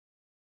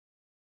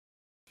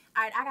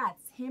All right, I got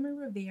Tammy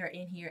Rivera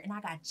in here, and I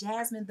got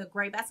Jazmin The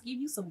Great. That's give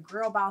you some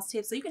girl boss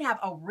tips so you can have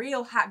a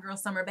real hot girl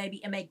summer, baby,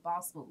 and make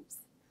boss moves.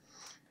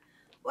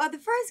 Well, the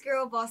first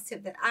girl boss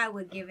tip that I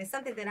would give is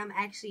something that I'm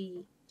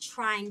actually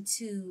trying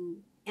to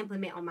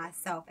implement on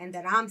myself and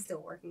that I'm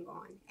still working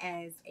on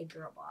as a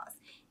girl boss.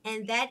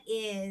 And that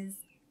is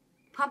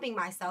pumping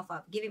myself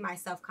up, giving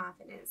myself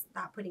confidence,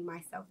 not putting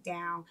myself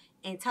down,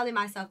 and telling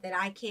myself that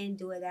I can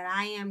do it, that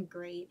I am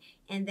great,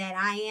 and that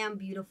I am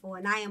beautiful,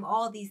 and I am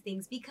all these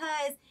things.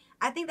 Because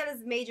I think that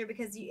is major,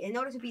 because in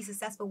order to be a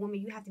successful woman,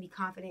 you have to be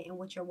confident in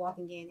what you're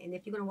walking in. And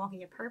if you're going to walk in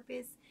your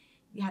purpose,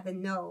 you have to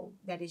know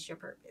that it's your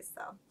purpose.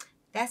 So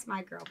that's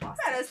my girl boss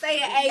tip. Better say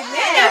it,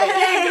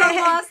 amen.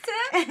 Girl boss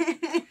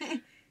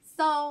tip.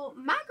 So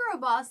my girl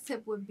boss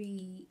tip would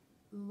be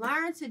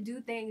learn to do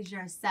things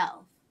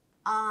yourself.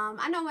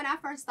 I know when I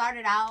first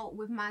started out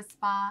with my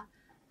spa,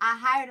 I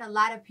hired a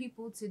lot of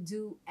people to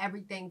do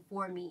everything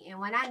for me. And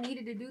when I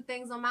needed to do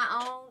things on my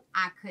own,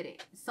 I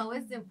couldn't. So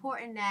it's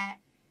important that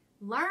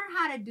learn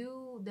how to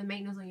do the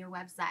maintenance on your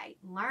website.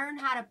 Learn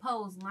how to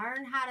post.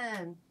 Learn how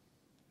to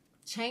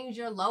change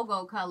your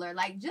logo color.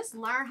 Like, just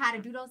learn how to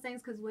do those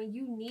things, because when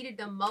you need it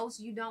the most,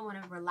 you don't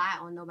want to rely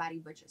on nobody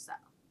but yourself.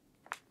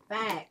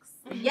 Facts.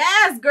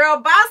 Yes,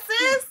 girl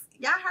bosses.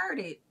 Y'all heard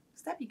it.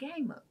 Step your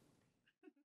game up.